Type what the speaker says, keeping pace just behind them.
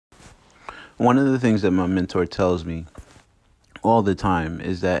One of the things that my mentor tells me all the time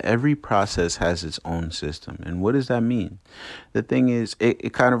is that every process has its own system. And what does that mean? The thing is,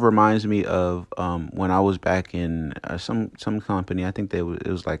 it kind of reminds me of when I was back in some company. I think it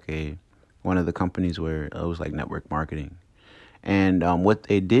was like one of the companies where it was like network marketing. And what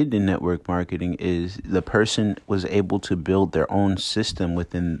they did in network marketing is the person was able to build their own system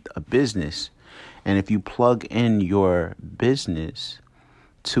within a business. And if you plug in your business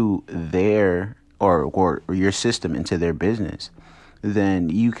to their or your system into their business, then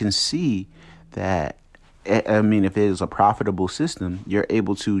you can see that, I mean, if it is a profitable system, you're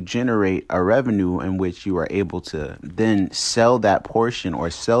able to generate a revenue in which you are able to then sell that portion or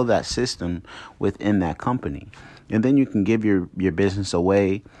sell that system within that company. And then you can give your business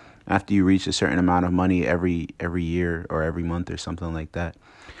away after you reach a certain amount of money every year or every month or something like that.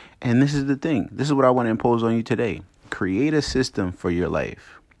 And this is the thing. This is what I want to impose on you today. Create a system for your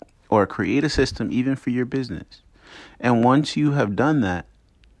life, or create a system even for your business. And once you have done that,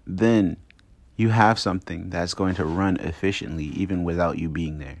 then you have something that's going to run efficiently even without you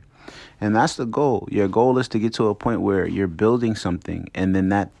being there. And that's the goal. Your goal is to get to a point where you're building something and then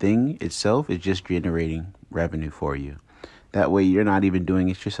that thing itself is just generating revenue for you. That way you're not even doing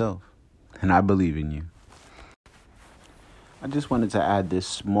it yourself. And I believe in you. I just wanted to add this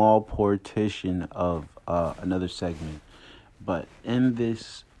small portion of another segment. But in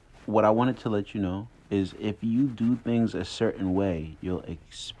this, what I wanted to let you know is if you do things a certain way, you'll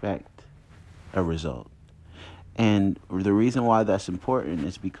expect a result. And the reason why that's important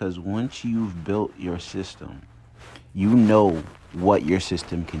is because once you've built your system, you know what your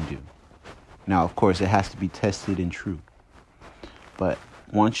system can do. Now, of course, it has to be tested and true. But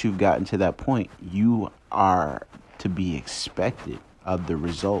once you've gotten to that point, you are to be expected of the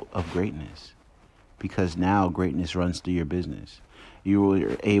result of greatness. Because now greatness runs through your business. You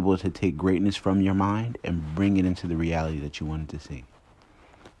are able to take greatness from your mind and bring it into the reality that you wanted to see.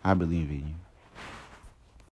 I believe in you.